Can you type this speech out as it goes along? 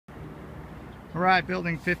All right,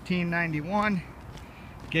 building 1591.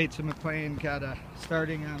 Gates of McLean got a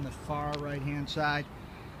starting on the far right hand side.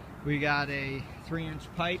 We got a 3-inch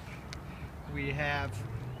pipe. We have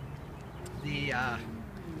the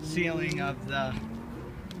sealing of the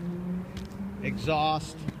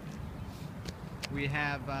exhaust. We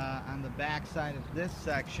have on the back side of this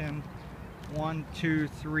section 1, 2,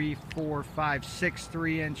 3, 4, 5, 6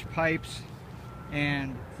 3-inch pipes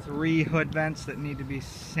and 3 hood vents that need to be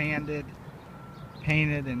sanded,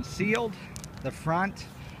 painted, and sealed. The front,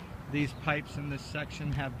 these pipes in this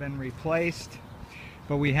section have been replaced,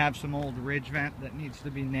 but we have some old ridge vent that needs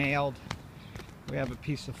to be nailed. We have a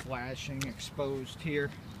piece of flashing exposed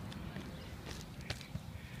here.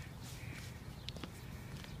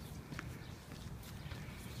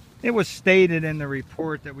 It was stated in the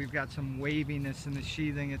report that we've got some waviness in the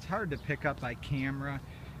sheathing. It's hard to pick up by camera,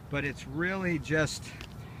 but it's really just,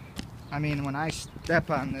 I mean, when I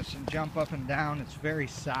step on this and jump up and down, it's very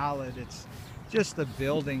solid. It's just the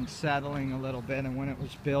building settling a little bit, and when it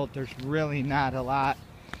was built, there's really not a lot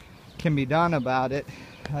can be done about it.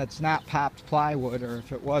 It's not popped plywood, or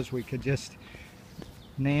if it was, we could just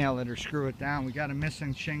nail it or screw it down. We got a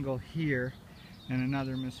missing shingle here and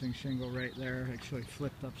another missing shingle right there, actually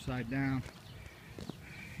flipped upside down.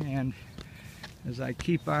 And as I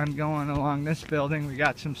keep on going along this building, we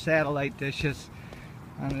got some satellite dishes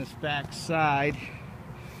on this back side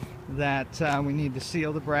that we need to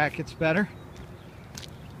seal the brackets better.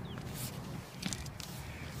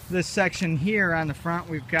 This section here on the front,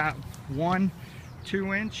 we've got 1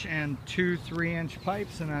 2-inch and 2 3-inch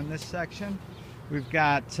pipes, and on this section we've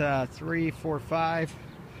got 3, 4, 5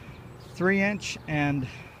 3-inch and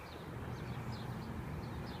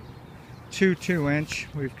 2 2-inch.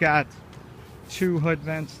 We've got 2 hood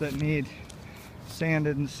vents that need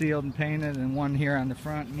sanded and sealed and painted, and 1 here on the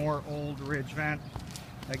front, more old ridge vent,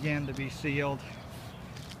 again to be sealed.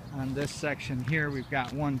 On this section here, we've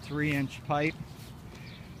got 1 3-inch pipe.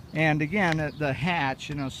 And again, the hatch,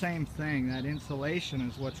 you know, same thing. That insulation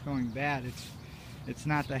is what's going bad. It's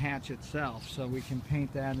not the hatch itself. So we can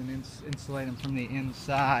paint that and insulate them from the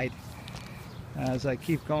inside. As I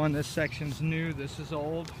keep going, this section's new. This is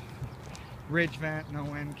old. Ridge vent,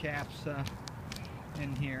 no end caps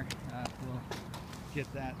in here. We'll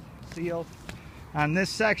get that sealed. On this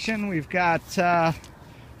section, we've got 5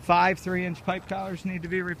 3-inch pipe collars need to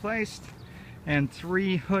be replaced, and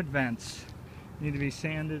 3 hood vents need to be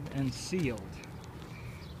sanded and sealed.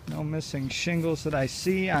 No missing shingles that I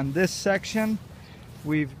see. On this section,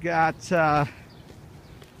 we've got 1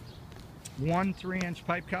 3-inch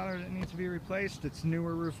pipe collar that needs to be replaced. It's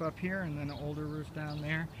newer roof up here and then an older roof down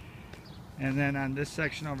there. And then on this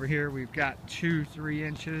section over here, we've got 2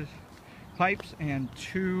 3-inch pipes and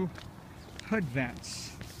 2 hood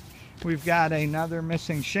vents. We've got another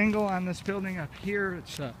missing shingle on this building up here.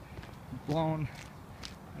 It's blown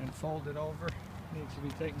and folded over. Needs to be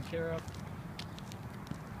taken care of.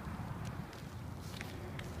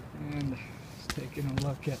 And just taking a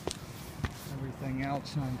look at everything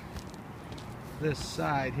else on this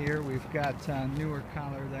side here. We've got newer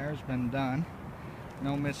collar there has been done.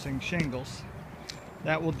 No missing shingles.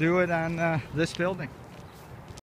 That will do it on this building.